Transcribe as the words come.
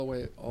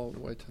all the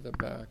way to the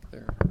back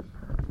there.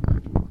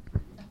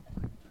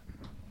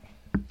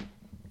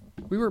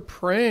 We were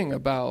praying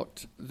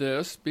about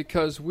this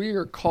because we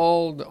are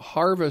called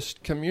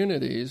harvest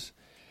communities,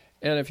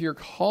 and if you're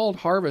called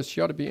harvest,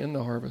 you ought to be in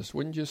the harvest.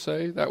 Wouldn't you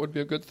say that would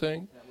be a good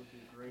thing? That would be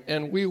great.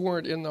 And we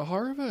weren't in the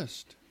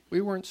harvest. We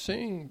weren't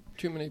seeing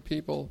too many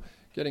people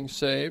getting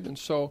saved, and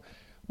so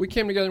we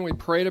came together and we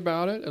prayed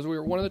about it.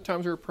 One of the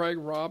times we were praying,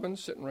 Robin,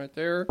 sitting right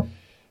there,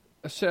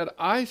 said,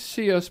 I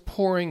see us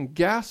pouring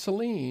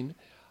gasoline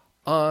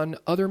on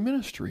other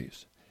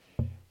ministries.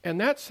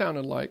 And that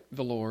sounded like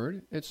the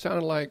Lord. It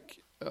sounded like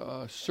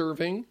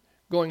serving,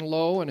 going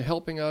low and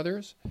helping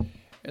others.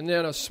 And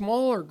then a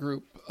smaller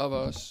group of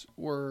us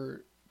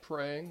were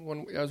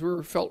praying as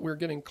we felt we were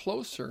getting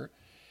closer.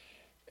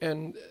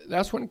 And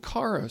that's when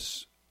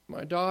Karis,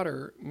 my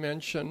daughter,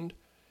 mentioned,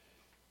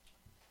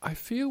 I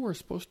feel we're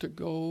supposed to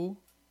go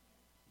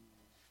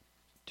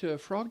to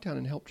Frogtown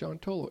and help John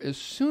Tolo. As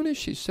soon as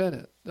she said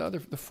it,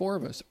 the four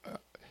of us,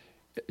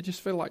 it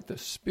just felt like the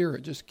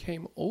Spirit just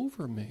came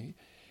over me,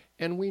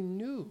 and we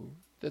knew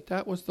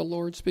that was the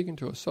Lord speaking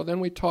to us. So then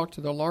we talked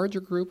to the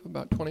larger group,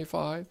 about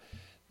 25.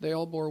 They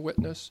all bore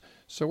witness.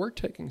 So we're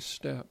taking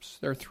steps.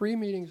 There are 3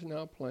 meetings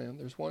now planned.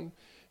 There's one,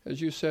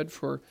 as you said,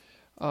 for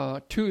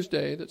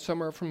Tuesday that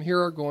some are from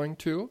here are going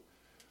to.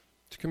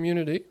 It's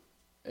community.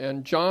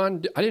 And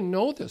John, I didn't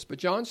know this, but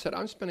John said,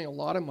 I'm spending a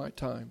lot of my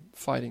time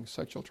fighting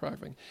sexual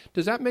trafficking.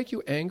 Does that make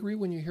you angry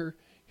when you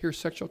hear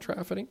sexual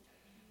trafficking?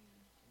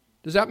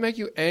 Does that make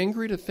you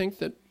angry to think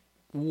that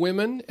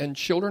women and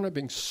children are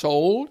being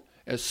sold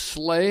as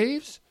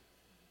slaves?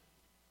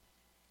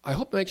 I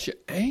hope it makes you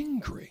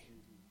angry.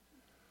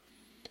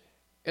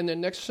 And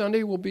then next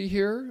Sunday we'll be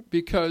here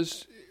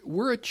because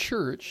we're a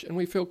church and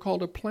we feel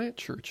called to plant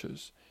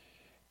churches.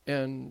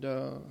 And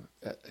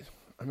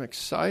I'm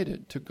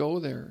excited to go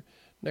there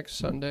next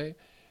Sunday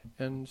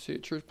and see a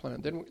church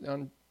plant. Then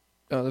on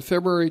the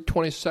February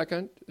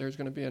 22nd, there's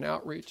going to be an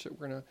outreach that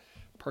we're going to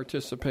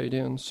participate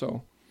in.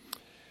 So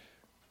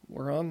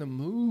we're on the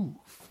move.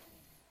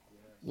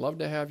 Love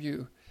to have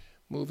you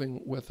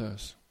moving with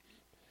us.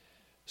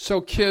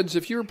 So kids,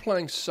 if you're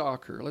playing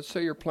soccer, let's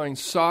say you're playing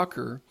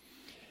soccer,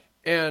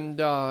 and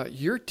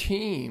your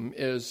team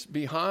is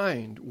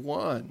behind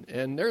one,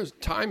 and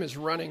time is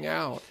running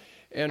out,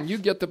 and you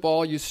get the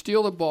ball, you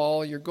steal the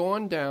ball, you're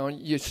going down,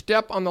 you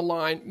step on the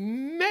line,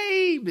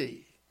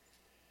 maybe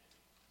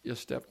you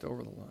stepped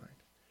over the line,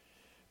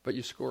 but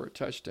you score a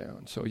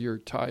touchdown, so you're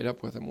tied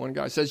up with them. One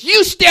guy says,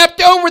 you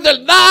stepped over the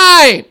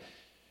line!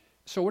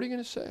 So what are you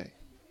going to say?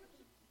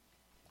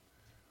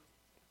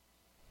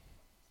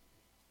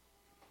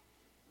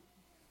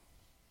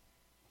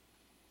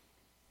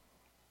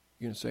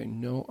 You're going to say,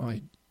 no,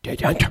 I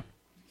didn't.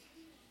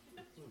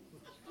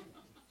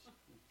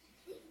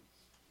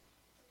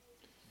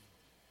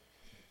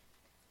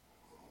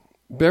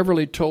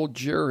 Beverly told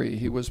Jerry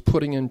he was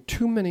putting in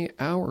too many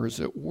hours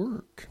at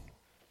work.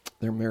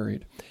 They're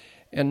married.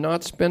 And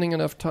not spending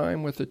enough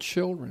time with the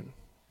children.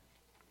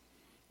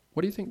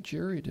 What do you think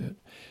Jerry did?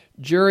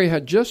 Jerry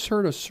had just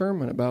heard a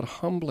sermon about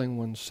humbling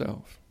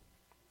oneself.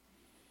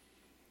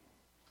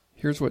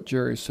 Here's what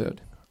Jerry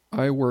said.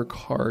 I work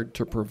hard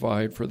to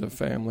provide for the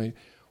family.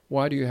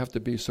 Why do you have to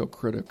be so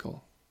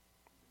critical?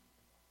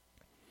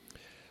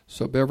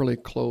 So Beverly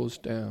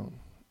closed down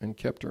and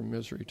kept her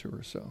misery to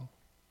herself.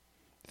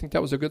 Think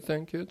that was a good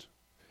thing, kids?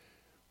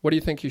 What do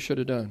you think you should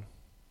have done?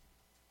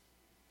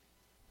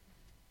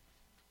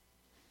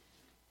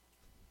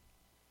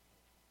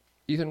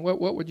 Ethan, what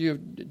would you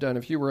have done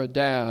if you were a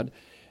dad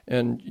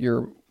and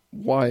your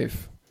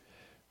wife,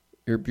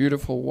 your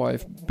beautiful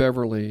wife,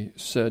 Beverly,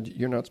 said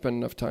you're not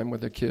spending enough time with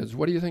the kids?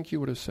 What do you think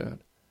you would have said?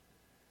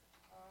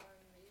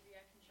 Maybe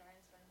I can try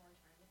and spend more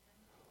time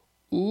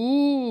with them.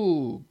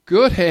 Ooh,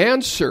 good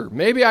answer.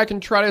 Maybe I can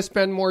try to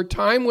spend more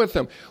time with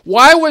them.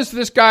 Why was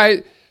this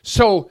guy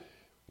so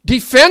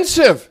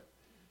defensive?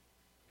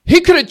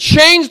 He could have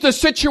changed the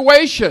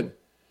situation,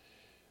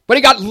 but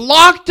he got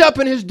locked up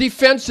in his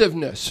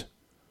defensiveness.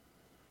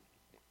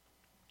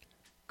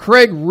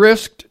 Craig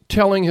risked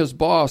telling his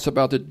boss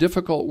about the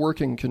difficult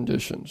working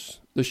conditions,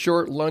 the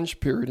short lunch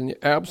period, and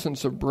the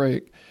absence of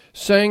break,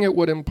 saying it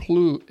would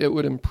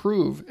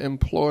improve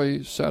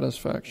employee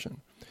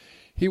satisfaction.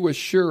 He was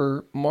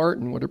sure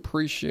Martin would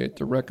appreciate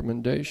the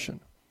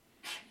recommendation.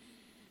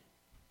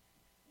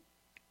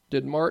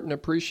 Did Martin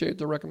appreciate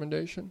the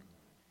recommendation?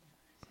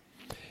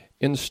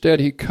 Instead,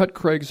 he cut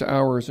Craig's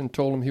hours and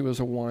told him he was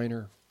a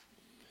whiner.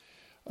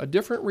 A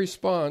different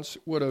response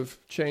would have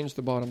changed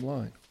the bottom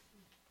line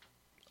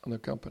on the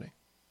company.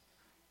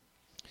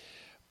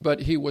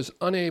 But he was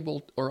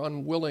unable or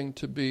unwilling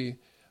to be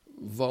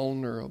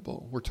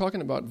vulnerable. We're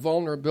talking about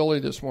vulnerability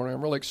this morning.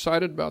 I'm really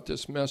excited about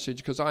this message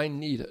because I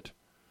need it.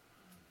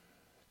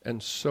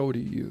 And so do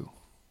you.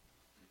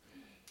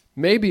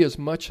 Maybe as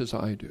much as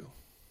I do.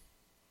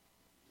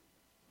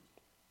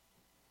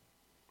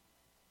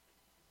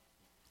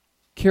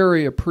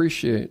 Kerry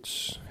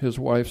appreciates his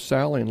wife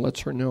Sally and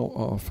lets her know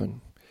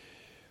often.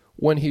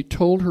 When he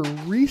told her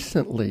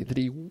recently that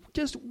he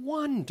just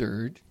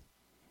wondered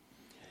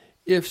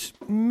if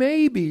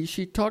maybe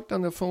she talked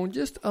on the phone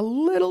just a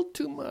little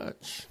too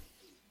much,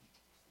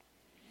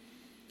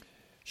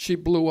 she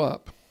blew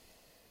up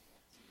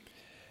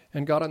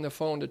and got on the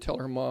phone to tell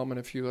her mom and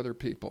a few other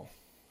people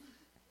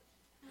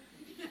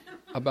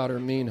about her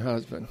mean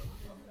husband.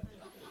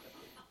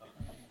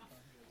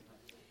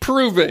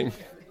 Proving.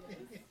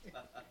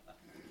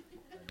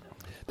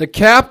 The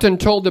captain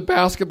told the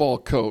basketball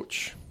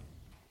coach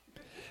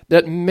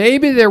that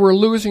maybe they were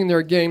losing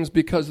their games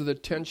because of the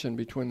tension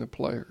between the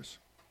players.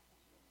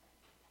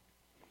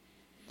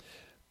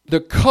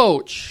 The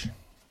coach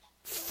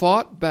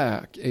fought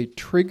back a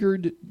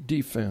triggered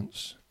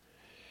defense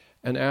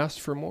and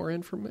asked for more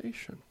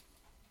information.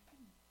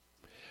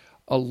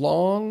 A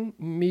long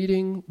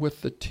meeting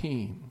with the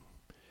team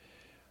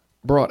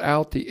brought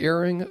out the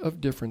airing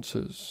of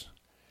differences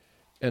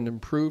and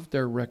improved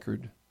their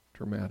record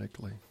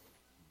dramatically.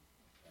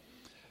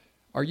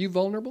 Are you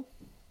vulnerable?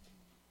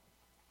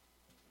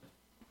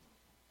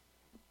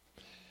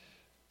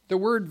 The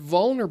word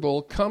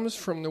vulnerable comes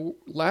from the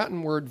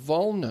Latin word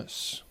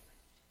vulnus,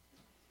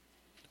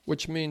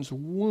 which means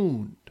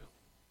wound.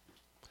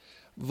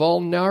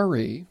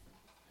 Vulnari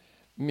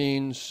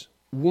means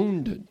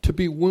wounded, to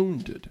be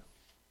wounded.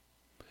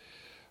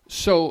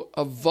 So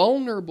a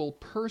vulnerable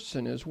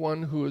person is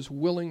one who is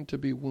willing to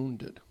be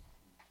wounded.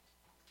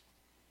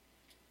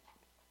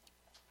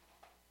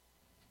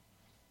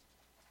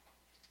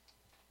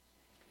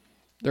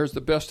 There's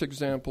the best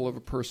example of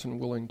a person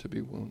willing to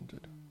be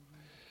wounded.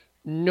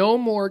 No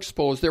more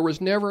exposed. There was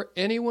never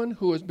anyone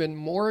who has been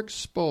more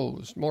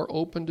exposed, more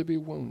open to be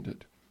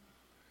wounded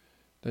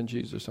than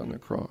Jesus on the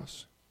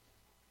cross.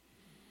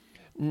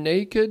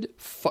 Naked,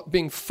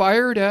 being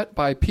fired at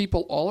by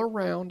people all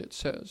around, it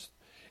says,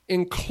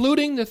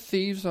 including the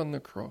thieves on the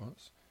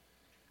cross,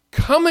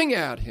 coming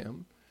at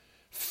him,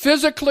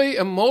 physically,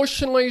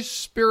 emotionally,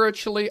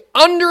 spiritually,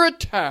 under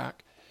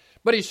attack,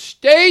 but he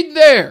stayed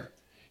there.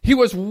 He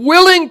was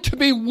willing to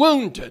be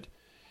wounded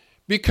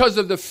because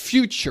of the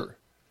future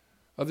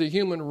of the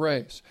human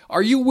race.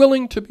 Are you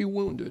willing to be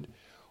wounded?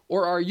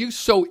 Or are you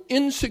so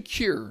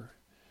insecure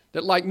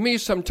that, like me,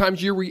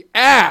 sometimes you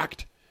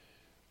react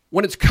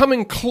when it's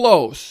coming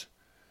close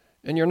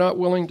and you're not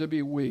willing to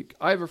be weak?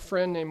 I have a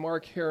friend named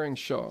Mark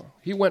Herringshaw.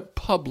 He went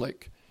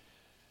public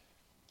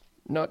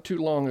not too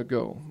long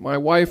ago. My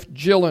wife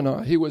Jill and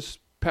I, he was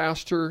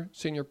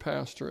senior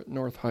pastor at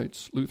North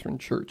Heights Lutheran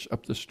Church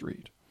up the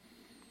street.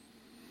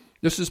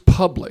 This is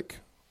public,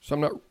 so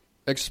I'm not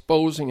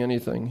exposing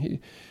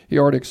anything. He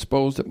already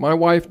exposed it. My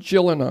wife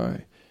Jill and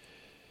I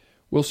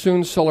will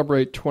soon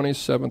celebrate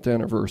 27th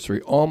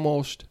anniversary.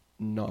 Almost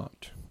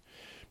not.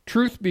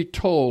 Truth be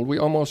told, we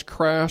almost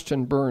crashed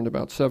and burned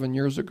about 7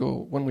 years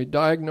ago when we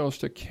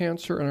diagnosed a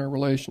cancer in our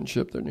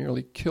relationship that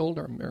nearly killed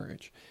our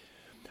marriage.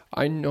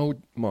 I know,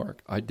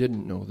 Mark, I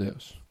didn't know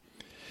this.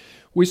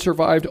 We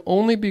survived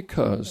only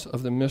because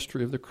of the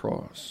mystery of the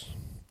cross.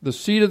 The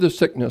seed of the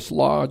sickness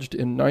lodged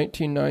in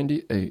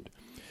 1998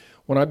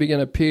 when I began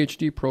a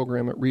PhD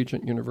program at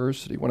Regent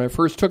University. When I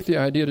first took the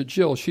idea to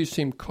Jill, she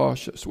seemed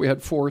cautious. We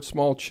had 4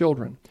 small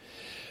children.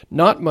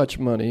 Not much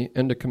money,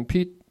 and to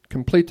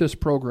complete this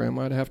program,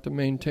 I'd have to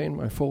maintain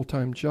my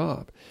full-time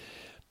job.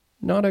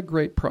 Not a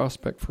great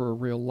prospect for a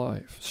real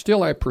life.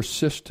 Still, I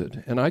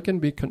persisted, and I can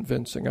be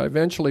convincing. I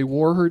eventually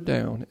wore her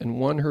down and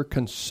won her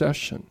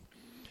concession,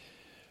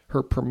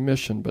 her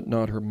permission, but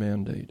not her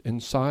mandate.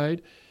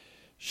 Inside,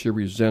 she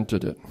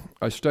resented it.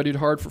 I studied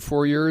hard for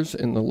 4 years.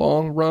 In the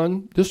long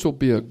run, this will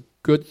be a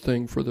good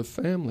thing for the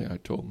family, I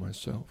told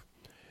myself.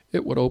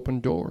 It would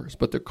open doors,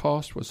 but the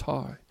cost was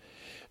high.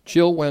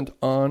 Jill went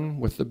on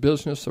with the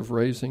business of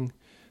raising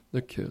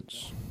the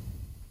kids.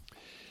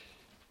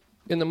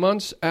 In the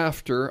months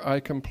after I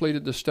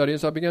completed the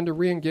studies, I began to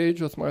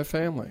re-engage with my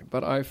family,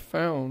 but I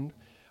found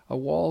a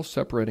wall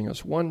separating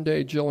us. One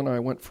day, Jill and I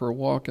went for a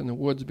walk in the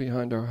woods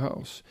behind our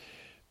house.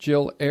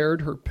 Jill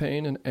aired her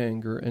pain and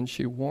anger, and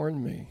she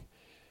warned me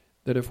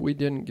that if we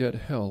didn't get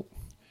help,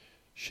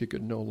 she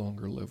could no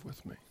longer live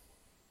with me.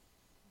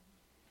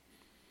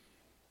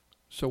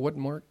 So what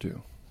did Mark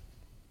do?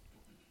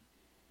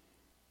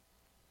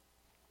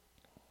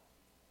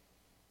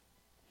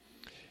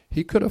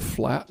 He could have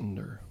flattened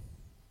her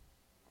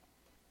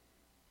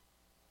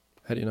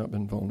had he not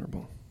been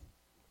vulnerable,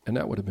 and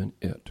that would have been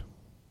it.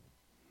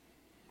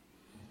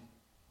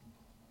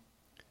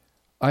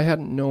 I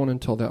hadn't known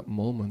until that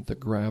moment the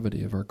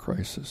gravity of our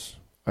crisis.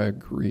 I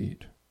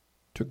agreed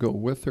to go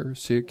with her,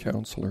 see a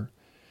counselor,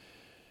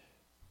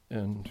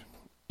 and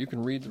you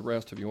can read the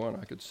rest if you want.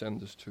 I could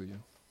send this to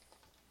you.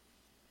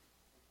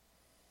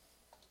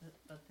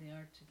 But they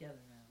are together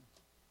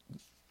now.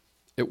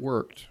 It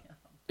worked.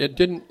 It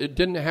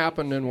didn't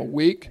happen in a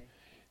week.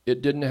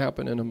 It didn't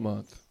happen in a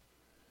month.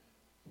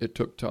 It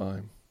took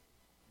time.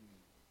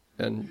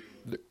 And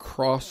the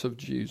cross of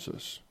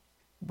Jesus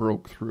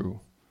broke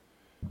through.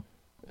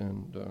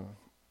 And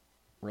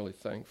really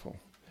thankful.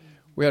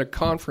 We had a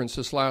conference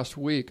this last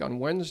week. On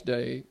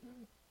Wednesday,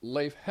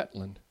 Leif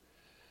Hetland,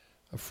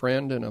 a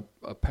friend and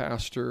a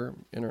pastor,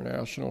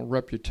 international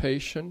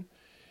reputation,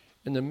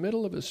 in the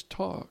middle of his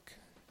talk,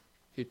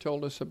 he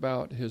told us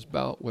about his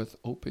bout with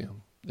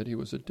opium, that he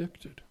was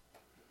addicted.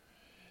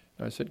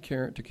 And I said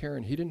to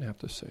Karen, he didn't have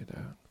to say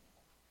that.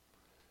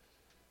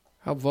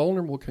 How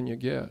vulnerable can you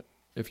get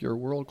if you're a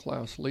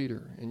world-class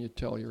leader and you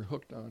tell you're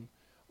hooked on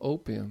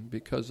opium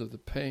because of the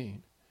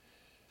pain?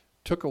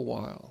 Took a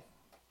while.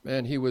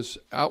 Man, he was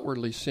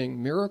outwardly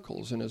seeing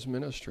miracles in his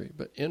ministry,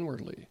 but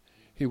inwardly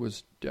he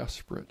was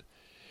desperate.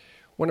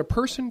 When a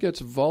person gets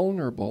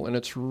vulnerable and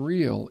it's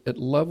real, it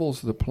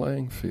levels the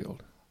playing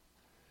field.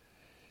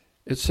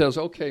 It says,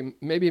 okay,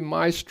 maybe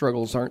my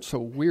struggles aren't so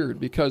weird,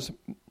 because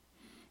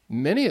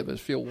many of us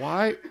feel,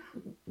 why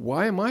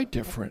am I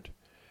different?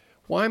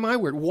 Why am I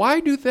weird? Why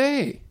do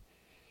they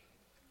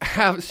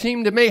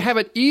seem to have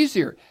it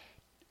easier?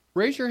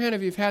 Raise your hand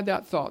if you've had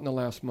that thought in the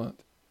last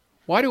month.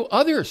 Why do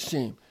others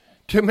seem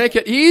to make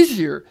it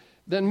easier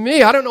than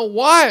me? I don't know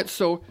why it's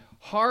so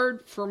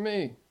hard for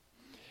me.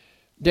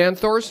 Dan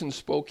Thorson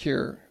spoke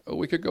here a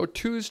week ago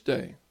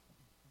Tuesday,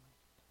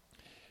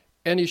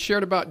 and he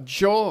shared about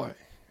joy.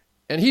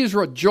 And he's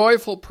a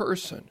joyful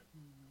person.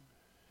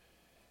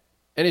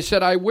 And he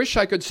said, I wish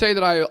I could say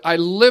that I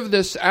live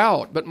this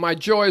out, but my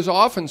joy is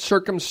often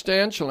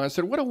circumstantial. And I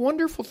said, what a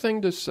wonderful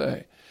thing to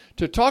say.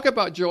 To talk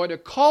about joy, to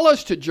call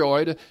us to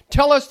joy, to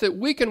tell us that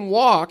we can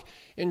walk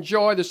in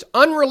joy that's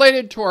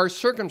unrelated to our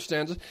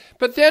circumstances,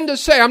 but then to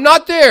say, I'm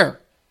not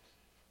there.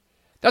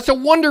 That's a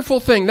wonderful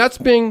thing. That's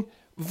being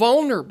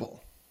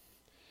vulnerable.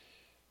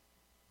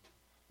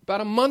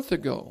 About a month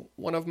ago,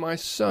 one of my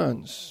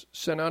sons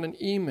sent out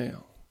an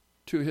email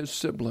to his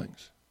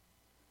siblings.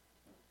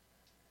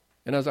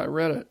 And as I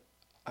read it,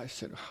 I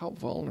said, how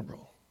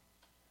vulnerable.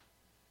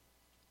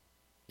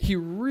 He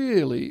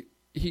really,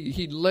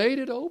 he laid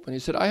it open. He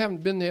said, I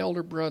haven't been the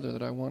elder brother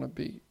that I want to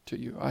be to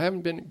you. I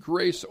haven't been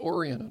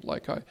grace-oriented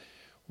like I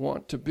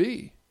want to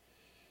be.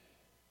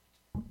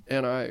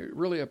 And I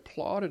really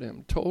applauded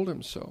him, told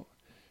him so.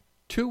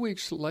 2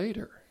 weeks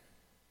later,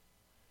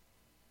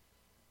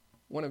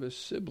 one of his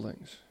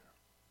siblings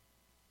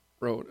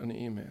wrote an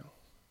email.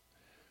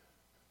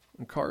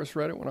 When Cars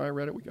read it, when I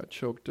read it, we got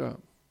choked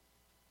up.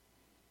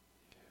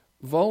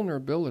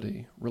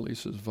 Vulnerability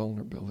releases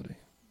vulnerability,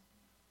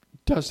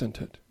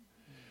 doesn't it?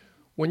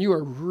 When you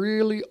are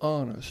really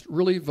honest,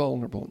 really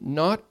vulnerable,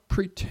 not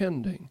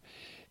pretending,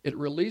 it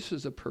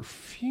releases a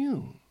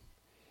perfume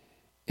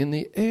in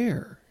the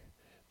air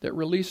that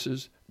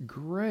releases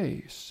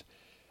grace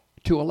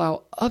to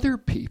allow other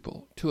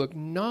people to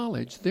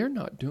acknowledge they're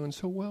not doing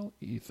so well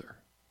either.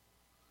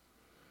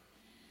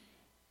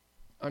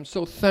 I'm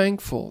so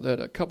thankful that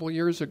a couple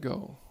years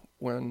ago,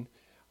 when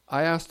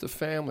I asked the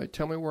family,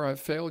 tell me where I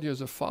failed you as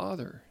a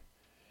father,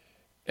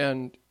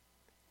 and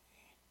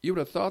you would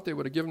have thought they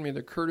would have given me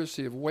the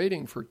courtesy of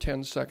waiting for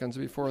 10 seconds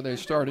before they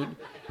started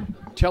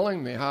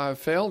telling me how I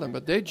failed them,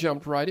 but they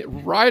jumped right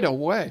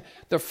away.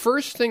 The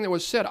first thing that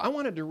was said, I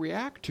wanted to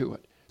react to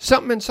it.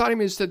 Something inside of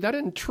me said, that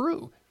isn't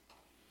true.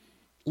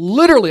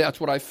 Literally, that's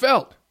what I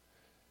felt.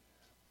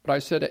 But I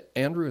said,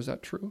 Andrew, is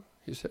that true?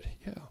 He said,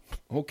 yeah,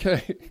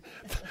 okay.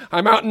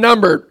 I'm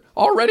outnumbered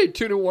already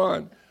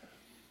 2-1.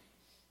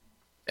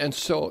 And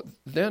so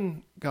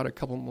then got a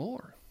couple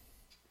more.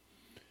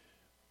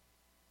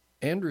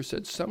 Andrew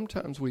said,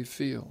 sometimes we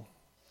feel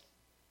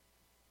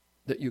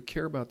that you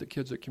care about the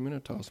kids at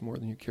Communitas more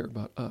than you care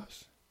about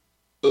us.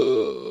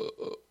 I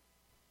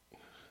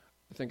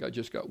think I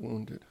just got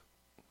wounded.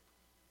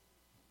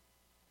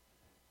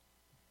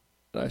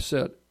 And I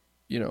said,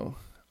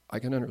 I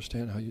can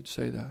understand how you'd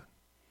say that.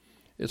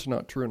 It's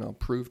not true, and I'll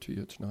prove to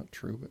you it's not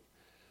true, but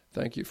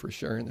thank you for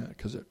sharing that,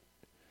 because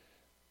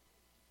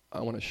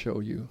I want to show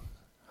you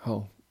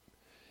how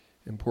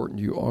important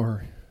you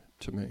are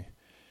to me.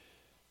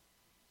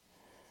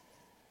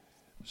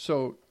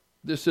 So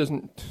this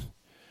isn't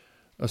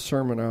a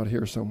sermon out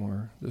here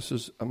somewhere. This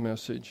is a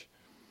message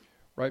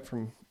right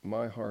from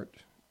my heart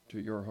to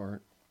your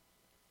heart.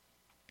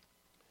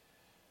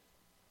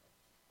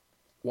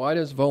 Why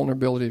does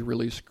vulnerability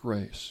release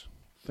grace?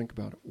 Think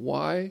about it.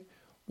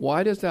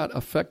 Why does that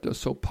affect us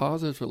so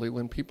positively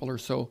when people are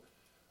so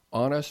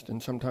honest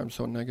and sometimes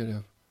so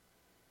negative?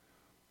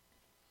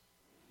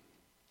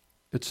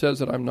 It says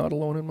that I'm not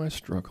alone in my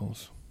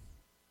struggles,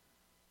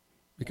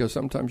 because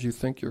sometimes you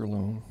think you're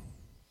alone.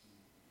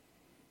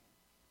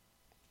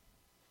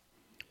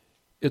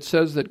 It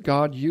says that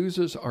God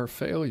uses our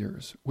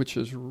failures, which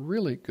is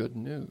really good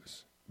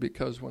news,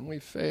 because when we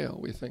fail,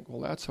 we think,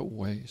 well, that's a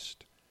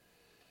waste.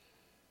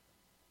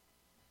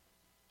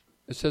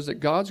 It says that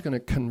God's going to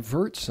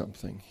convert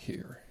something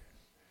here.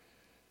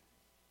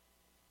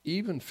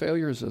 Even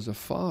failures as a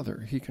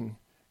father, he can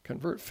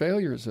convert.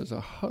 Failures as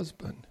a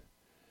husband,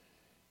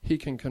 he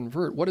can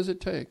convert. What does it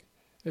take?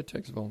 It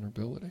takes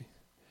vulnerability.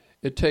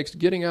 It takes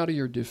getting out of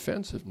your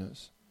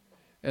defensiveness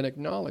and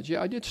acknowledge,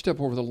 yeah, I did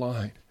step over the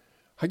line.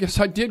 I guess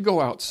I did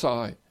go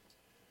outside.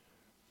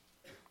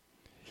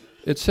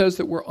 It says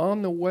that we're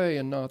on the way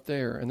and not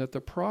there, and that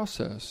the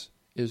process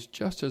is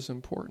just as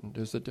important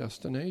as the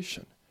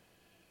destination.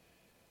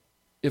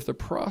 If the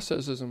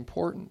process is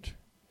important,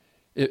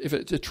 if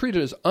it's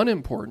treated as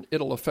unimportant,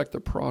 it'll affect the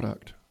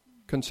product.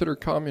 Consider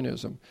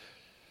communism.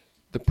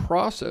 The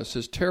process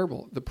is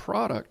terrible. The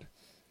product,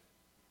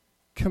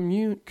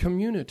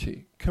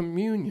 community,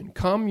 communion,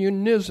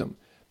 communism.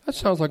 That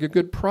sounds like a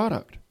good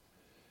product.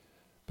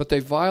 But they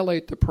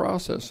violate the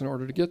process in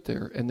order to get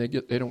there, and they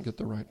don't get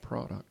the right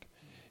product.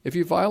 If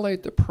you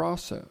violate the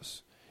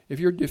process, if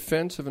you're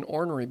defensive and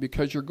ornery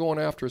because you're going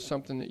after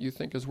something that you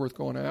think is worth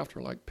going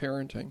after, like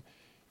parenting,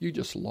 you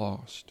just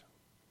lost.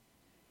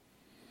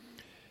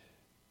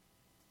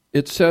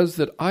 It says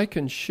that I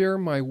can share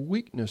my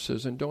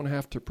weaknesses and don't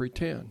have to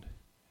pretend.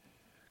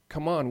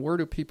 Come on, where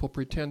do people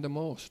pretend the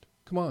most?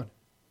 Come on.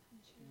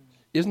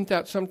 Isn't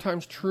that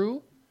sometimes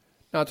true?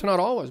 Now, it's not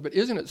always, but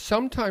isn't it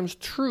sometimes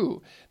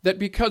true that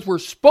because we're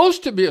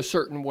supposed to be a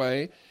certain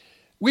way,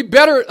 we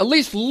better at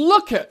least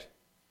look it?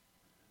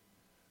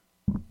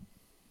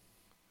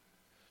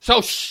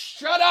 So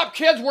shut up,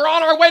 kids. We're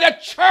on our way to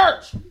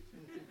church.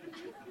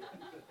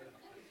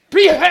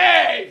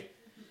 Behave.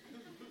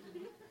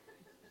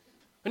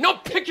 And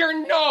don't pick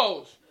your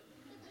nose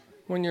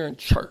when you're in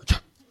church.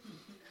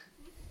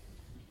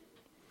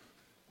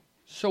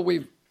 So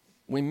we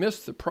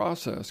missed the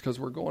process because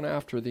we're going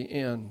after the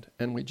end,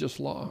 and we just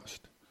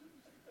lost.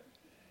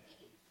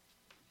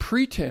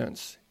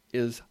 Pretense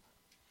is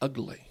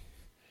ugly.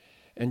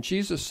 And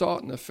Jesus saw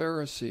it in the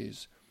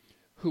Pharisees,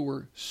 who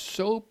were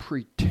so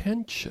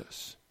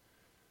pretentious.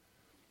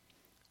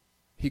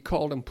 He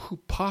called them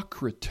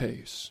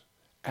hypocrites,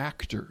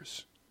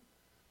 actors,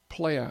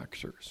 play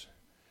actors.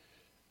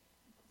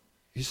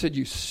 He said,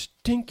 you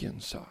stink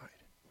inside.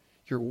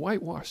 You're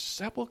whitewashed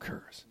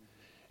sepulchres.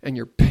 And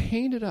you're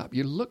painted up.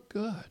 You look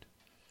good.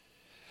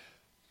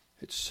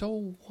 It's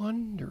so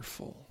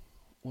wonderful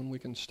when we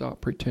can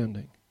stop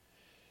pretending.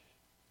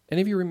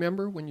 Any of you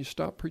remember when you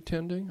stopped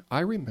pretending?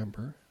 I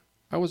remember.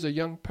 I was a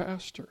young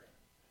pastor.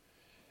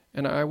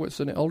 And I was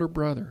an elder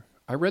brother.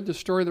 I read the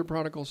story of the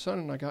prodigal son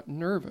and I got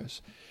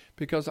nervous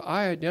because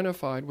I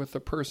identified with the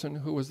person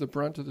who was the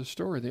brunt of the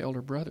story, the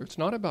elder brother. It's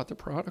not about the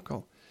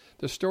prodigal.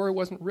 The story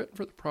wasn't written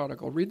for the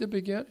prodigal. Read the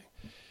beginning.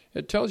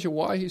 It tells you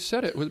why he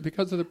said it. It was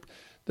because of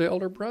the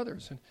elder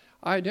brothers. And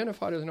I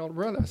identified as an elder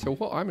brother. I said,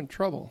 well, I'm in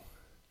trouble.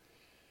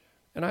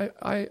 And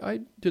I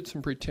did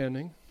some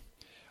pretending.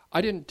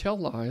 I didn't tell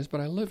lies,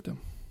 but I lived them.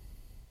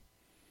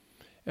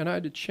 And I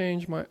had to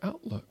change my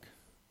outlook.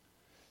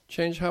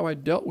 Change how I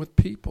dealt with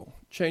people.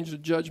 Change the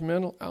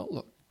judgmental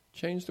outlook.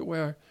 Change the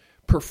way I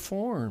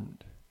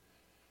performed.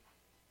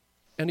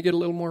 And to get a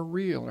little more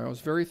real. And I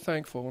was very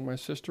thankful when my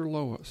sister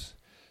Lois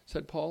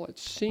said, Paul, it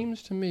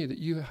seems to me that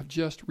you have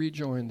just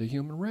rejoined the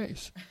human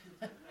race.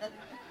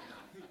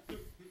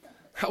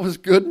 That was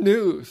good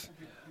news.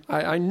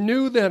 I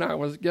knew then I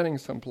was getting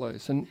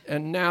someplace.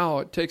 And now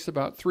it takes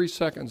about 3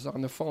 seconds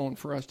on the phone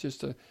for us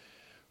just to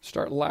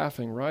start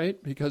laughing,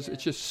 right? Because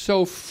it's just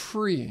so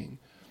freeing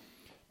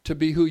to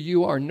be who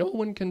you are. No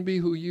one can be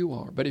who you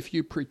are. But if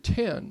you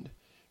pretend,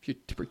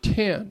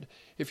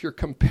 if you're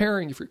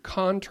comparing, if you're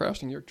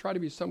contrasting, you're trying to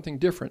be something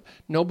different,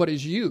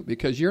 nobody's you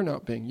because you're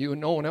not being you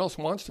and no one else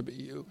wants to be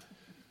you.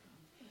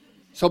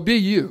 So be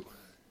you.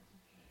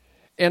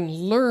 And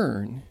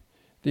learn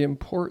the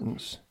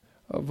importance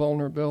of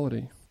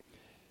vulnerability.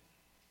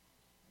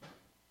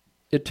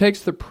 It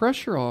takes the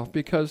pressure off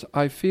because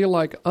I feel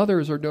like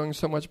others are doing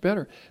so much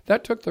better.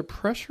 That took the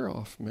pressure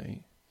off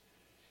me.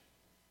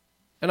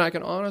 And I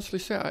can honestly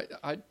say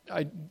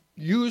I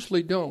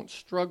usually don't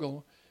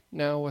struggle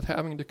now with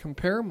having to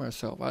compare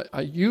myself.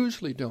 I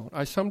usually don't.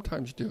 I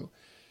sometimes do.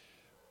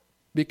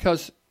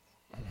 Because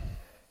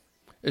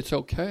it's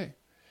okay.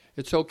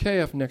 It's okay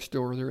if next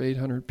door there are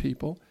 800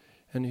 people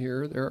and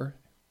here there are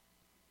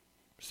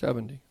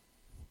 70.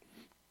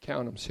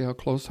 Count them. See how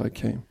close I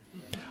came.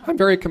 I'm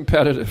very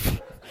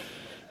competitive.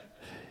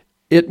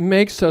 It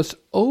makes us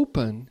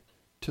open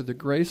to the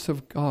grace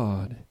of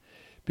God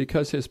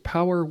because His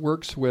power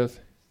works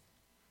with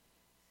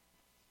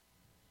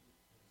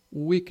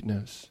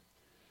weakness,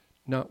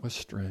 not with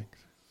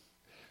strength.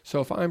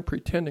 So if I'm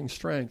pretending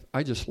strength,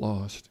 I just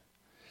lost.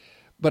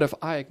 But if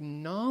I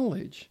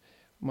acknowledge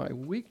my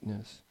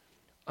weakness,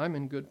 I'm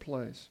in good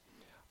place.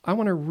 I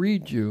want to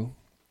read you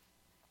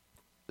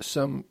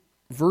some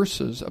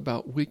verses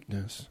about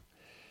weakness.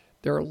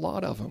 There are a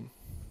lot of them.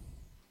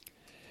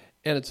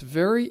 And it's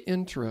very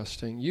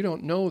interesting. You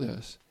don't know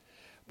this,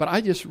 but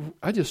I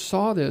just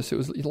saw this. It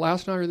was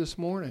last night or this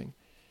morning.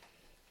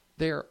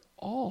 They are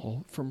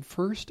all from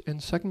 1st and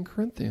 2nd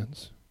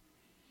Corinthians.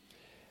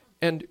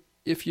 And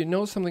if you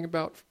know something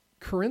about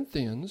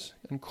Corinthians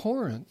and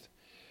Corinth,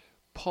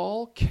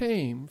 Paul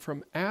came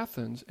from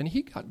Athens and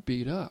he got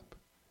beat up.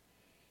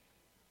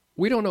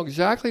 We don't know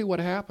exactly what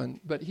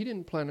happened, but he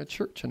didn't plant a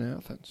church in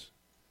Athens.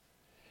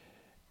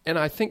 And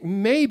I think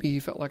maybe he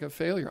felt like a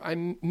failure.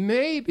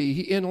 Maybe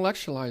he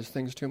intellectualized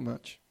things too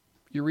much.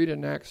 You read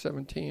in Acts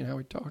 17 how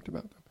he talked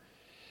about them.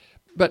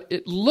 But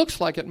it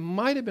looks like it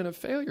might have been a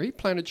failure. He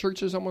planted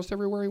churches almost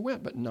everywhere he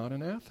went, but not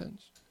in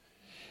Athens.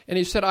 And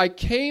he said, I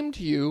came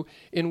to you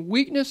in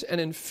weakness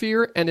and in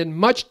fear and in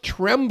much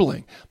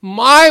trembling.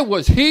 My,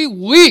 was he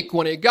weak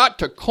when he got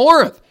to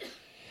Corinth.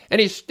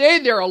 And he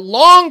stayed there a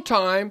long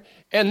time,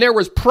 and there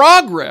was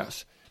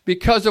progress.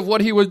 because of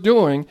what he was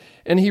doing.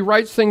 And he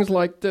writes things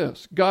like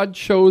this: God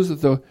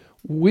chose the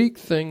weak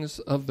things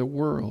of the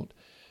world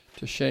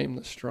to shame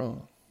the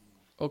strong.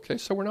 Okay,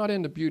 so we're not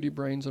into beauty,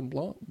 brains, and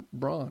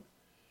brawn.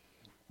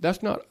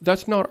 That's not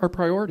our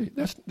priority.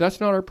 That's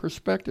not our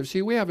perspective.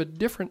 See, we have a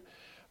different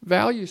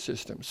value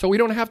system, so we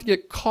don't have to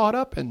get caught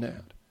up in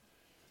that.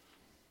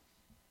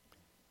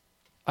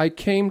 I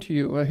came to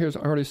you, I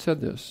already said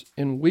this,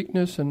 in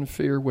weakness and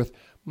fear with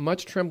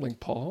much trembling.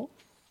 Paul?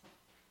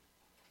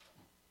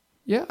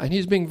 Yeah, and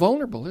he's being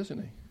vulnerable,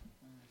 isn't he?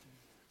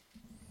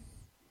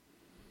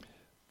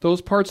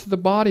 Those parts of the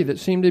body that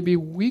seem to be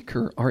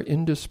weaker are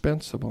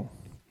indispensable.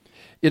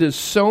 It is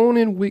sown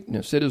in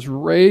weakness. It is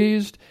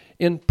raised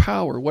in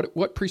power.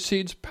 What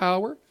precedes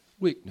power?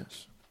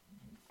 Weakness.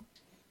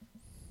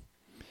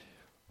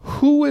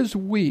 Who is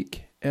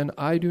weak, and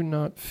I do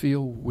not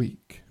feel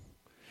weak?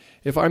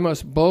 If I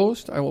must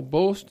boast, I will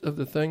boast of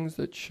the things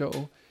that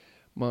show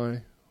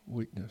my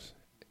weakness.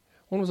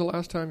 When was the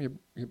last time you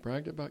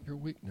bragged about your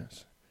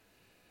weakness?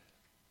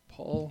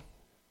 Paul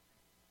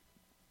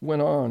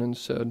went on and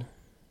said,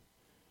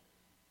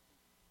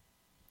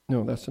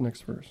 no, that's the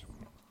next verse.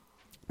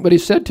 But he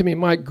said to me,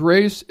 my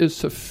grace is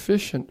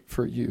sufficient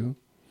for you.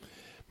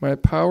 My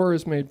power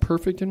is made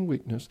perfect in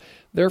weakness.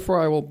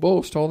 Therefore I will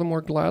boast all the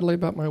more gladly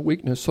about my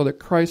weakness, so that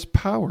Christ's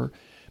power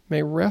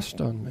may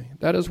rest on me.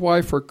 That is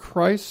why, for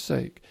Christ's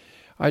sake,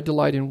 I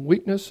delight in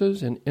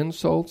weaknesses, in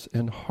insults,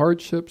 in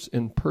hardships,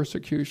 in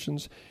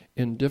persecutions,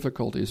 in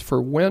difficulties.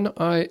 For when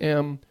I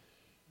am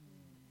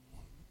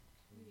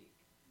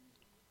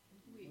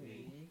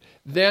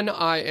then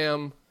I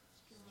am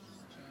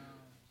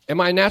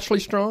I naturally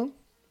strong?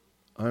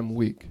 I'm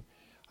weak.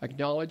 I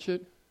acknowledge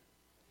it.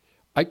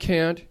 I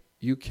can't.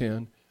 You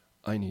can.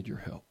 I need your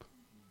help.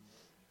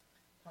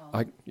 Paul,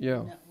 we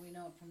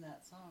know it from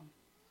that song.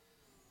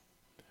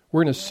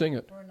 We're going to sing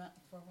it. For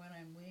when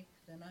I'm weak,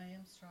 then I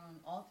am strong.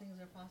 All things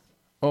are possible.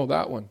 Oh,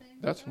 that one.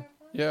 That's Possible.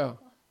 yeah.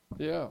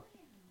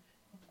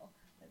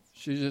 That's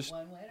She just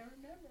one way to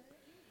remember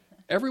it.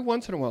 every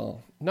once in a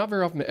while, not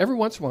very often, but every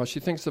once in a while, she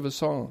thinks of a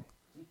song,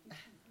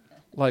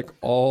 like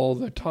all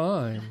the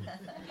time.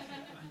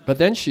 But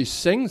then she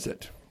sings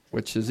it,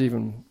 which is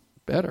even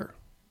better.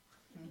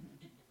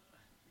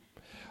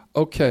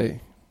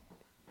 Okay.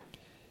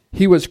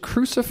 He was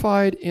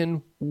crucified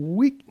in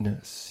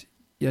weakness,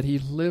 yet he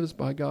lives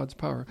by God's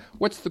power.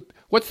 What's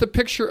the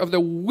picture of the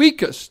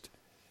weakest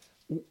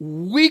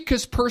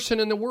person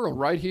in the world?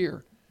 Right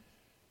here.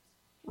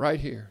 Right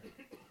here.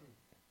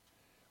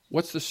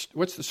 What's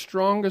the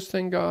strongest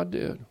thing God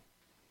did?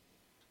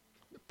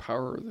 The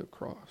power of the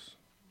cross.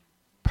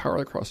 Power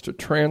of the cross to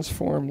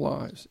transform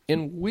lives.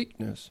 In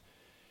weakness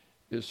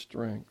is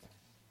strength.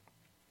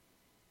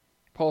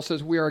 Paul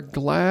says, we are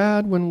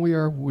glad when we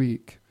are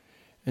weak,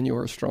 and you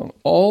are strong.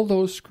 All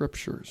those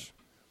scriptures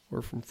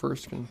were from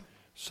 1st and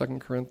 2nd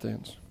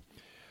Corinthians.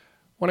 I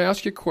want to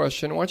ask you a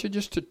question. I want you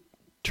just to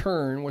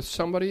turn with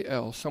somebody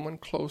else, someone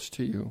close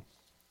to you,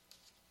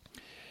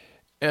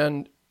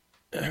 and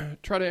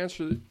try to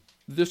answer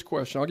this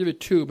question. I'll give you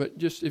two, but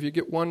just if you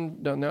get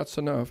one done, that's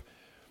enough.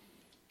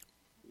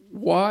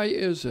 Why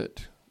is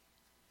it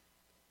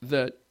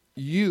that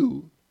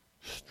you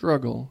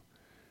struggle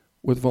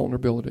with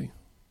vulnerability?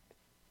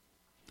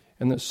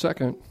 And the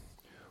second,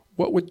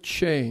 what would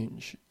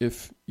change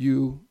if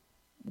you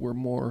were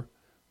more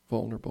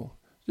vulnerable?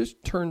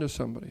 Just turn to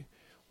somebody.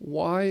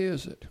 Why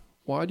is it?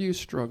 Why do you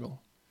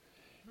struggle?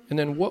 And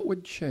then what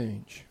would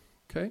change?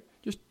 Okay?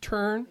 Just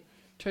turn,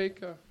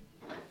 take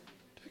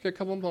a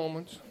couple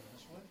moments.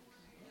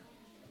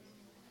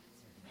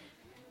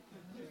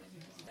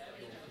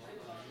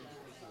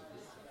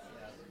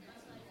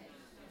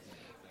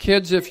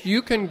 Kids, if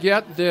you can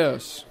get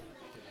this,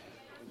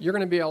 you're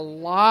going to be a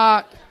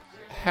lot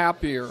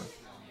happier,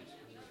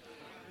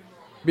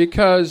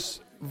 because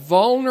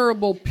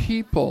vulnerable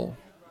people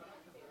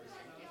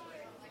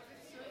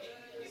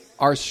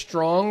are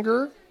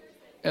stronger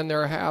and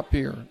they're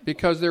happier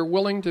because they're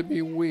willing to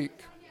be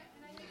weak.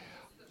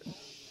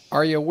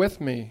 Are you with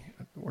me?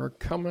 We're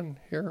coming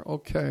here?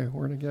 Okay,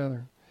 we're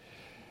together.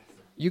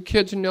 You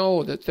kids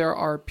know that there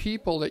are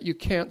people that you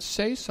can't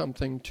say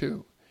something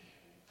to,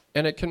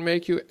 and it can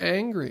make you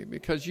angry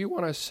because you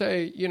want to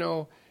say,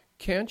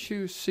 can't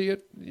you see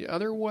it the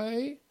other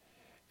way?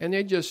 And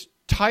they just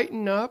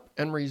tighten up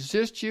and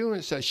resist you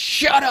and say,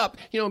 shut up.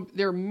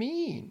 They're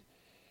mean.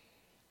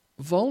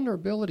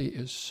 Vulnerability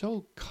is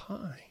so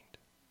kind.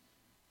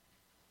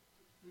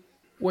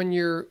 When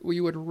you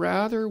would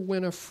rather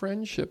win a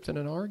friendship than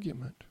an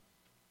argument.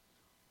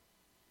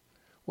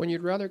 When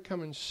you'd rather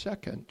come in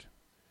second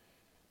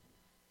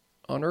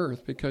on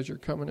earth because you're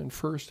coming in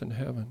first in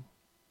heaven.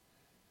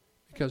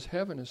 Because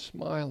heaven is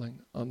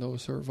smiling on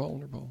those who are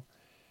vulnerable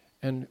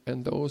and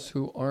those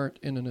who aren't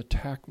in an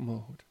attack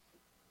mode.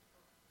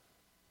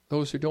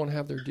 Those who don't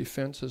have their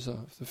defenses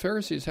up. The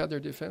Pharisees had their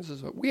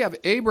defenses up. We have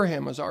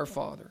Abraham as our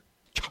father.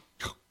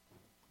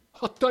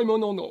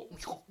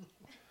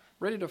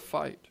 Ready to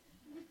fight.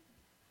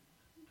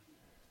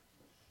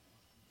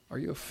 Are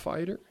you a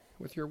fighter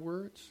with your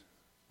words?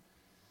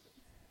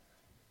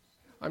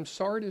 I'm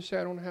sorry to say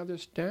I don't have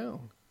this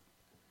down.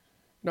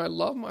 I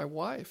love my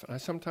wife,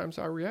 and sometimes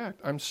I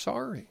react. I'm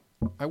sorry.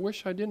 I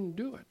wish I didn't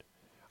do it.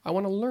 I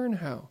want to learn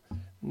how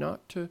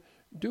not to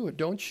do it.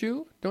 Don't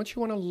you? Don't you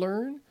want to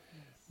learn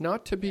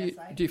not to be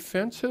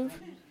defensive?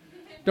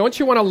 Don't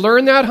you want to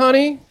learn that,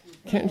 honey?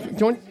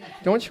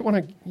 Don't you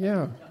want to?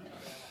 Yeah.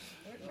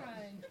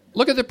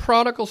 Look at the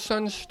prodigal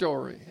son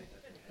story.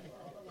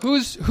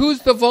 Who's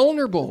the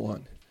vulnerable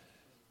one?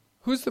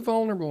 Who's the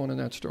vulnerable one in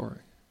that story?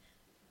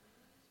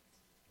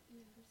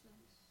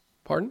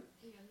 Pardon?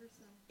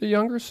 The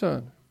younger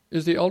son.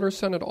 Is the elder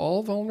son at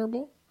all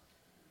vulnerable?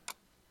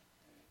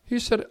 He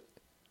said,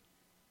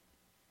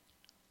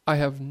 I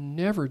have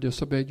never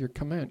disobeyed your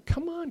command.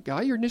 Come on,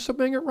 guy, you're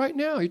disobeying it right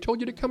now. He told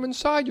you to come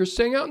inside. You're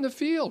staying out in the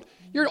field.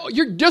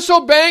 You're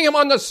disobeying him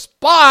on the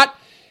spot,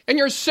 and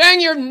you're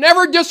saying you're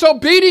never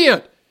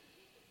disobedient.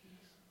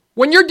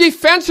 When you're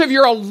defensive,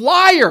 you're a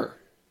liar.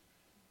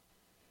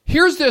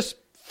 Here's this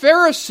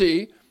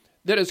Pharisee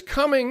that is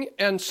coming,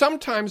 and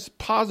sometimes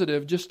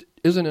positive just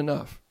isn't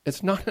enough.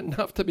 It's not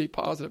enough to be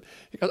positive.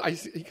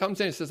 Because he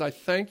comes in and says, I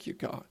thank you,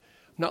 God.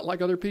 Not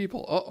like other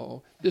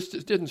people. This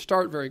just didn't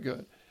start very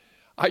good.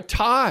 I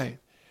tithe.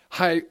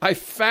 I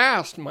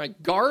fast my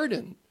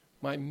garden,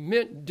 my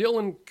mint, dill,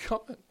 and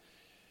cumin.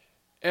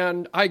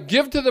 And I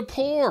give to the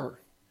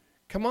poor.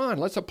 Come on,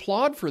 let's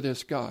applaud for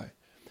this guy.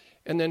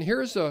 And then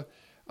here's a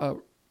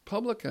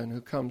publican who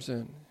comes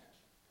in.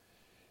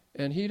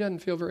 And he doesn't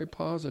feel very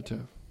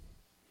positive.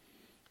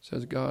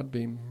 Says, God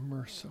be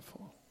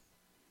merciful.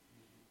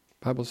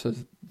 Bible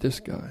says this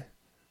guy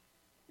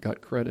got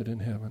credit in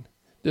heaven.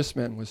 This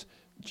man was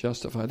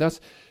justified.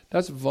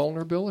 That's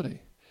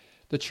vulnerability.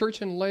 The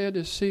church in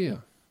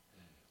Laodicea,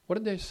 what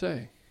did they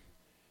say?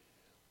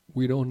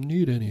 We don't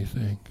need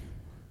anything.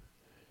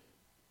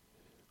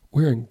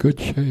 We're in good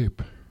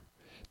shape.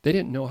 They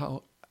didn't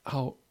know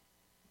how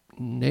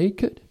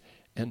naked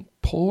and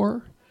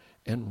poor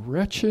and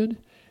wretched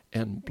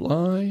and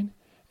blind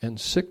and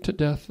sick to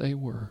death they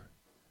were.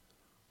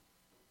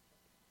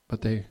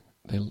 But they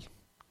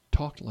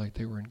talked like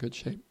they were in good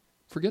shape.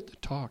 Forget the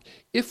talk.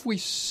 If we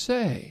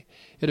say,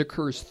 it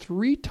occurs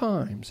 3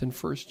 times in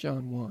 1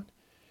 John 1.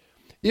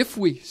 If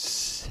we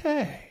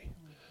say,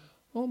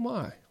 oh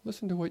my,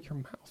 listen to what your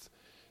mouth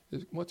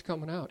is, what's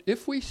coming out.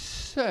 If we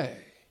say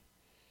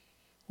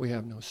we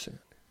have no sin,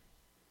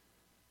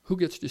 who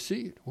gets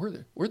deceived?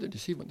 We're the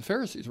deceived ones. The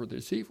Pharisees were the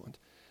deceived ones.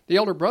 The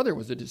elder brother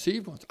was the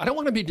deceived ones. I don't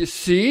want to be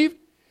deceived.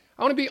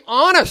 I want to be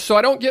honest so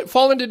I don't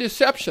fall into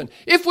deception.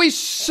 If we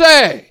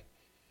say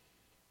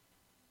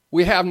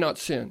we have not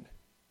sinned,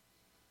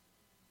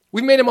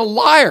 we've made him a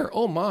liar.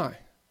 Oh my,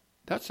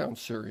 that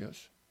sounds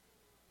serious.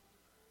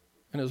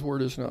 And his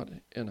word is not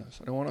in us.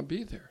 I don't want to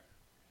be there.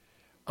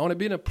 I want to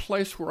be in a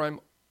place where I'm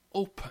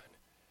open.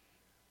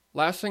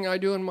 Last thing I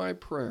do in my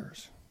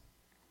prayers,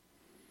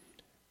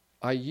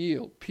 I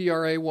yield,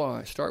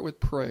 P-R-A-Y, start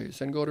with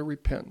praise, and go to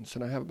repentance.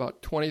 And I have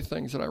about 20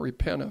 things that I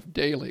repent of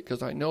daily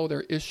because I know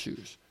they're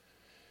issues.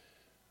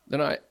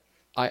 Then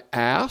I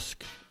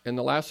ask, and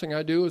the last thing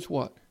I do is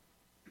what?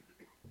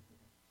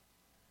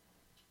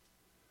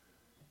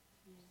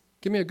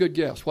 Give me a good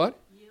guess. What?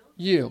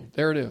 Yield.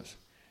 There it is.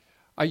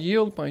 I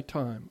yield my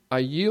time. I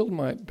yield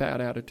my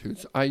bad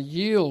attitudes. I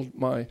yield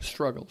my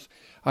struggles.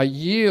 I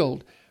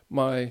yield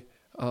my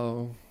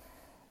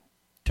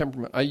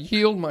temperament. I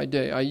yield my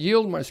day. I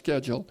yield my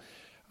schedule.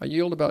 I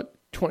yield about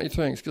 20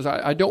 things because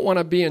I don't want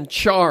to be in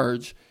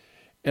charge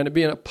and to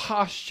be in a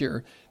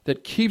posture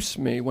that keeps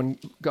me when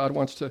God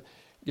wants to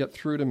get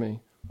through to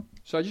me.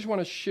 So I just want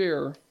to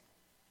share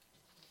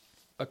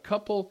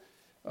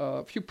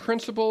a few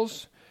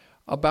principles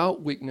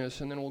about weakness,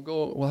 and then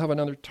we'll have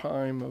another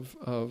time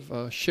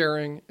of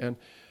sharing and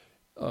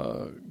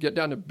get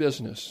down to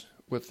business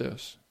with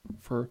this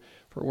for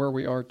where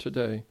we are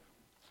today.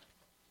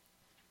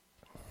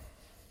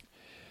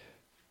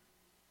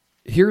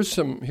 Here's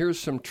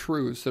some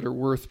truths that are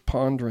worth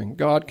pondering.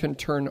 God can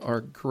turn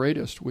our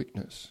greatest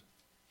weakness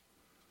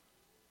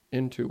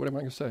into, what am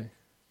I going to say?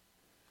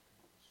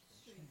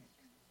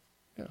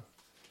 Yeah.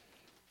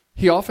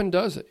 He often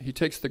does it. He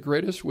takes the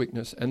greatest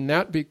weakness, and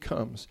that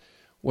becomes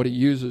what he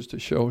uses to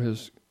show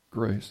his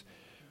grace.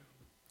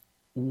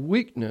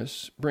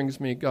 Weakness brings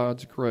me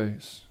God's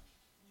grace.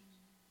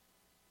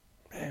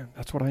 Man,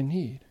 that's what I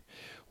need.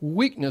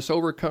 Weakness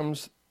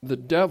overcomes the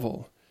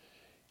devil.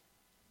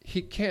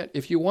 He can't,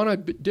 if you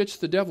want to ditch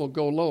the devil,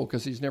 go low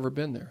because he's never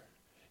been there.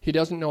 He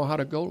doesn't know how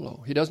to go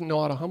low. He doesn't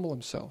know how to humble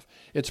himself.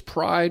 It's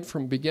pride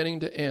from beginning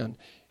to end.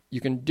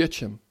 You can ditch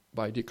him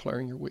by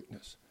declaring your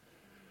weakness.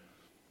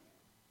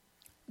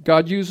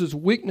 God uses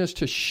weakness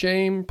to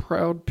shame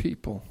proud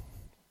people,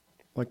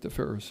 like the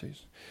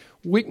Pharisees.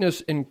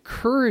 Weakness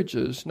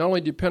encourages not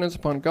only dependence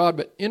upon God,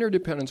 but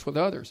interdependence with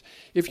others.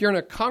 If you're in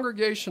a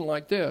congregation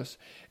like this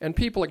and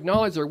people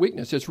acknowledge their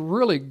weakness,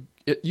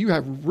 you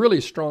have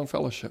really strong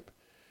fellowship.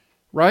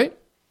 Right?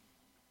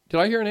 Did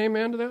I hear an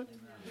amen to that?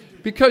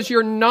 Because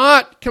you're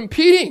not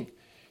competing.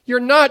 You're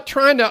not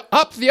trying to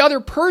up the other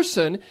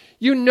person.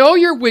 You know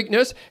your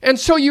weakness, and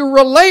so you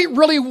relate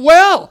really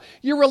well.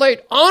 You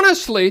relate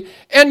honestly,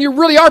 and you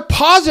really are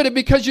positive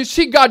because you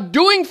see God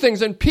doing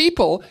things in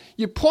people.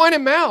 You point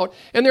Him out,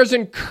 and there's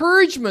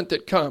encouragement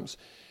that comes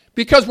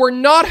because we're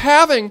not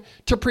having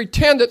to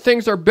pretend that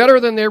things are better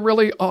than they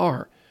really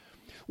are.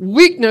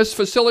 Weakness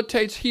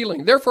facilitates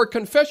healing. Therefore,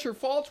 confess your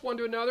faults one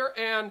to another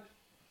and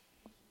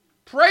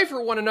pray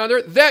for one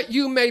another that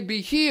you may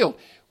be healed.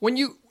 When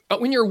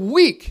you're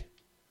weak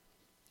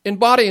in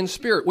body and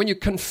spirit, when you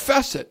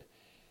confess it,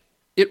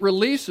 it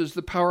releases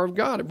the power of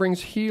God. It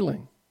brings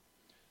healing.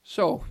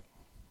 So,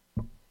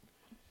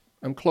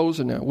 I'm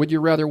closing now. Would you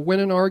rather win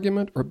an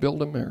argument or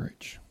build a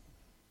marriage?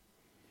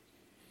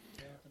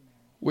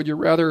 Would you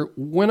rather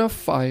win a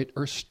fight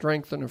or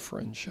strengthen a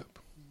friendship?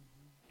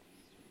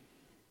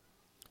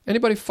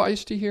 Anybody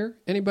feisty here?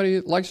 Anybody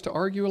that likes to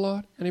argue a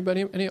lot?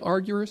 Any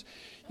arguers?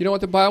 You know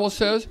what the Bible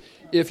says?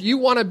 If you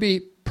want to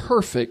be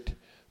perfect,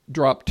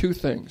 drop two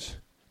things: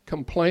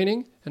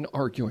 complaining and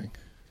arguing.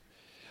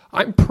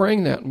 I'm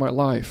praying that in my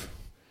life.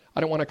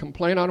 I don't want to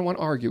complain. I don't want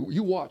to argue.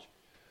 You watch.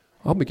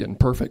 I'll be getting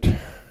perfect.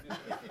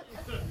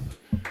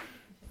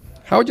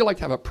 How would you like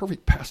to have a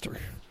perfect pastor?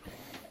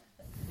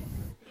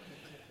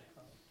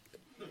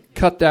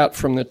 Cut that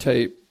from the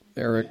tape,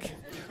 Eric.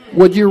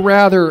 Would you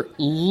rather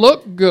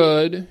look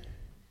good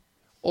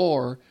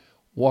or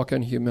walk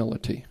in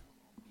humility?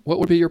 What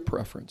would be your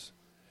preference?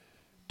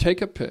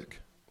 Take a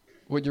pick.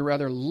 Would you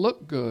rather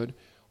look good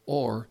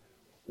or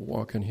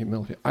walk in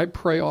humility? I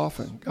pray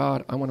often,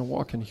 God, I want to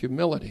walk in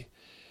humility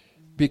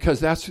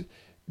because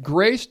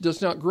grace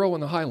does not grow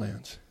in the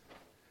highlands.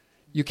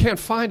 You can't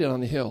find it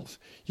on the hills.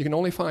 You can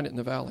only find it in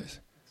the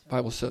valleys. The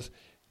Bible says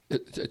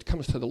it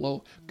comes to the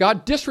low.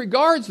 God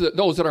disregards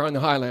those that are on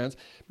the highlands,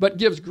 but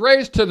gives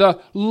grace to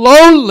the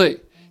lowly.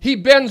 He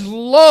bends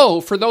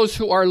low for those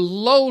who are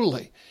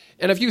lowly.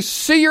 And if you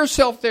see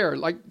yourself there,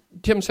 like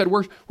Tim said,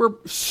 we're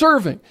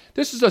serving.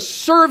 This is a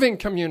serving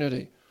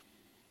community.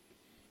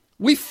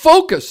 We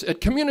focus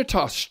at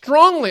Communitas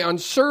strongly on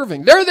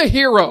serving. They're the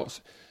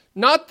heroes,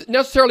 not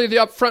necessarily the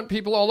upfront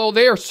people, although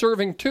they are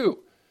serving too.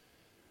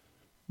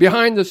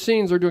 Behind the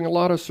scenes, they're doing a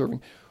lot of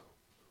serving.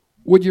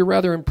 Would you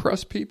rather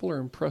impress people or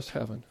impress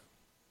heaven?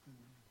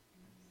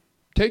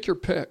 Take your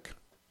pick,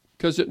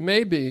 because it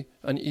may be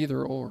an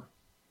either or.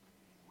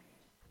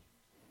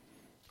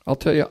 I'll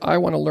tell you, I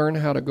want to learn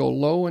how to go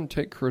low and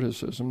take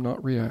criticism,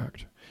 not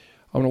react.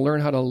 I want to learn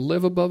how to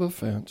live above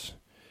offense.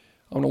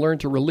 I want to learn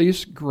to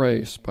release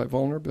grace by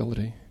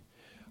vulnerability.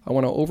 I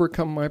want to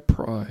overcome my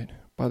pride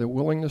by the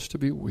willingness to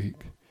be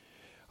weak.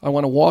 I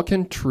want to walk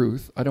in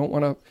truth. I don't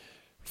want to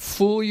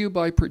fool you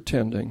by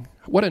pretending.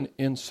 What an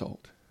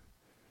insult.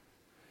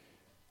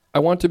 I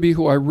want to be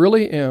who I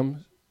really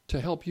am to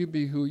help you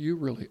be who you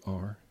really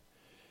are.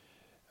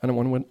 And I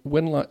want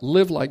to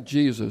live like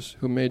Jesus,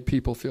 who made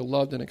people feel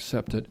loved and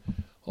accepted,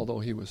 although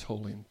he was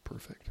holy and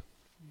perfect.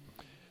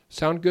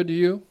 Sound good to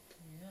you?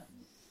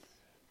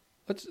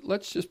 Yeah.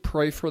 Let's just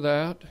pray for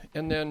that,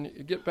 and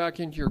then get back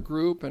into your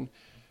group, and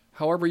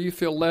however you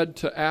feel led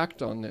to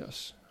act on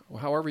this, or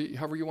however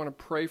you want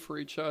to pray for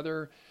each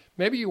other.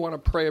 Maybe you want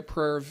to pray a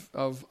prayer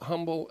of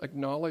humble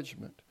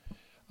acknowledgement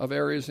of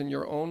areas in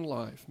your own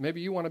life. Maybe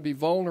you want to be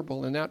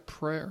vulnerable in that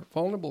prayer.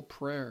 Vulnerable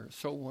prayer is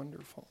so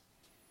wonderful.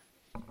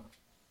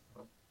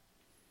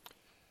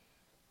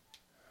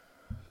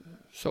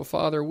 So,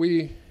 Father,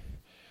 we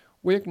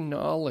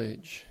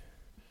acknowledge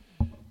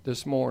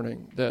this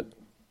morning that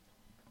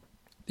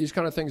these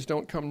kind of things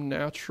don't come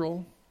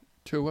natural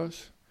to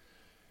us.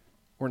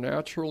 We're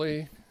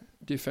naturally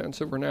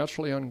defensive. We're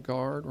naturally on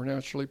guard. We're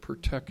naturally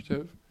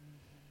protective.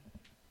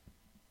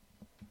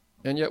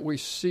 And yet we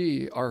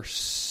see our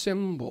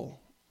symbol,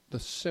 the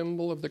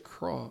symbol of the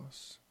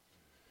cross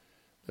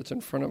that's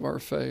in front of our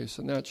face,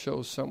 and that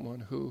shows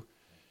someone who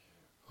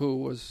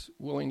was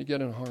willing to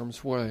get in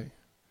harm's way,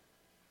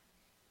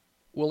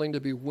 willing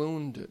to be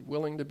wounded,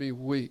 willing to be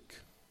weak,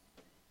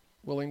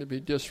 willing to be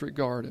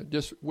disregarded,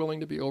 willing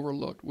to be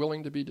overlooked,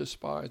 willing to be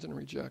despised and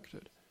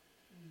rejected.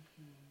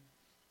 Mm-hmm.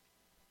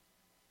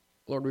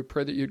 Lord, we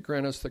pray that you'd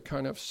grant us the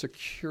kind of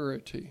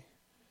security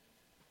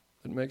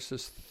that makes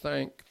us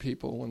thank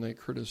people when they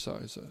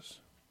criticize us.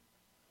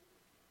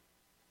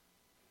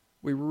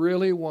 We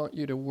really want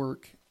you to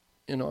work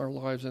in our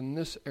lives in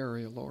this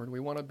area, Lord.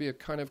 We want to be a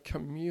kind of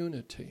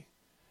community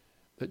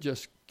that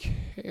just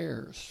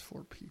cares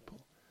for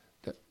people,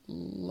 that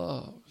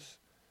loves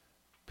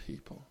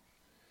people.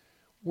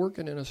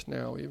 Working in us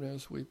now, even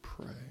as we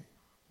pray.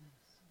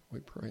 We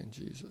pray in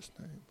Jesus'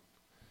 name.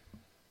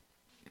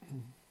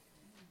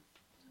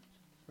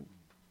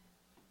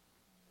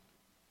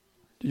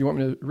 Do you want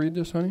me to read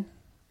this, honey?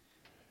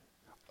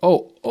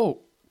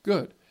 Oh,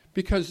 good.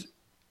 Because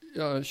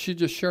she's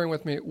just sharing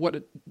with me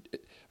what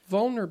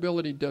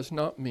vulnerability does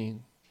not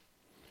mean.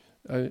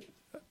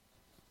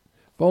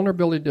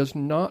 Vulnerability does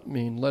not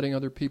mean letting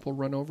other people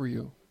run over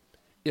you.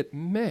 It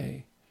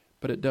may,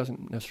 but it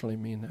doesn't necessarily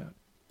mean that.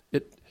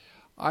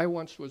 I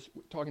once was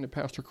talking to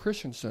Pastor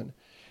Christensen,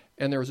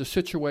 and there was a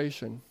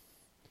situation,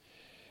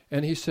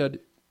 and he said,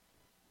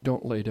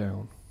 don't lay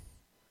down.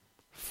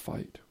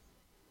 Fight.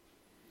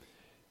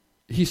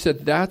 He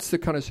said that's the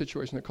kind of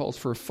situation that calls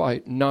for a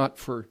fight, not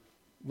for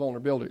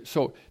vulnerability.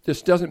 So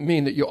this doesn't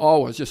mean that you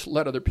always just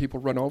let other people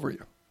run over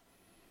you.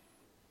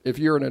 If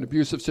you're in an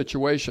abusive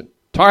situation,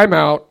 time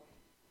out.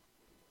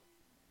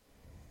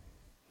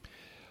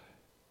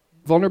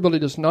 Vulnerability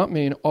does not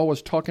mean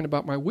always talking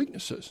about my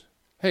weaknesses.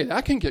 Hey,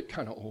 that can get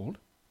kind of old.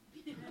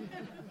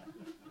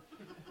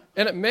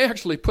 And it may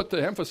actually put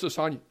the emphasis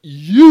on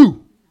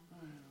you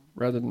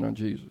rather than on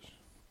Jesus.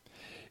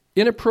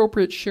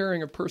 Inappropriate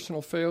sharing of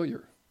personal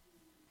failure.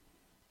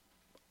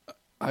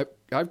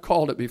 I've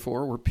called it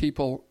before where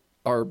people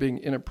are being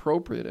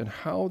inappropriate in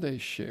how they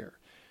share.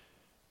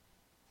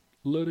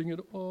 Letting it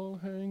all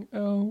hang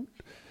out.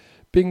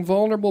 Being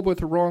vulnerable with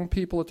the wrong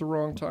people at the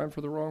wrong time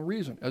for the wrong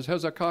reason, as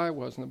Hezekiah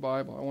was in the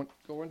Bible. I won't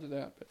go into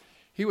that. But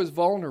he was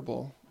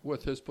vulnerable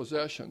with his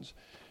possessions,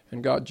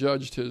 and God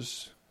judged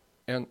his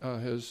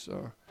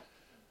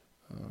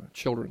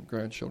children,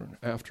 grandchildren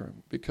after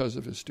him because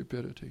of his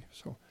stupidity.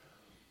 So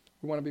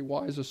we want to be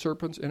wise as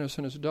serpents,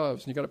 innocent as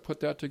doves. And you got to put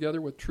that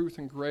together with truth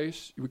and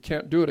grace. We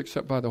can't do it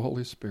except by the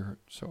Holy Spirit.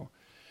 So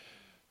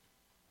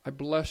I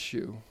bless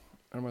you.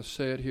 I'm going to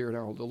say it here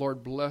now. The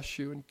Lord bless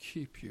you and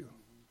keep you.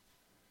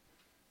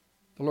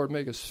 The Lord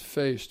make his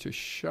face to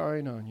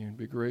shine on you and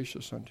be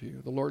gracious unto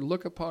you. The Lord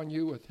look upon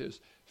you with his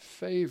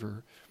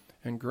favor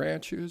and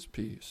grant you his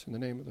peace. In the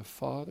name of the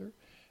Father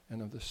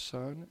and of the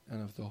Son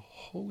and of the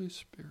Holy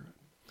Spirit.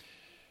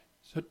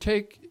 So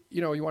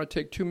you want to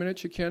take 2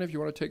 minutes, you can. If you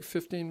want to take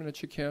 15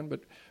 minutes, you can.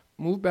 But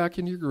move back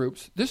into your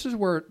groups. This is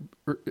where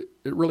it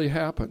really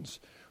happens,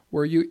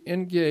 where you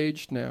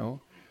engage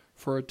now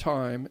for a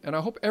time. And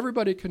I hope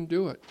everybody can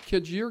do it.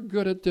 Kids, you're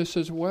good at this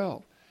as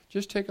well.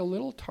 Just take a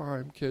little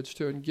time, kids,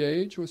 to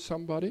engage with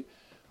somebody.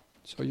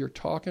 So you're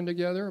talking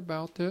together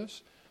about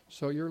this.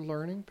 So you're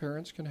learning.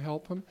 Parents can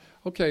help them.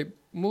 Okay,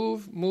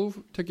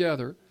 move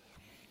together.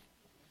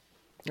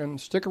 And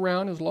stick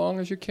around as long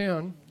as you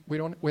can.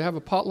 We have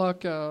a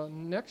potluck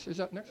next. Is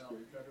that next? No,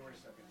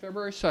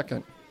 February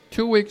 2nd.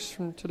 2 weeks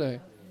from today.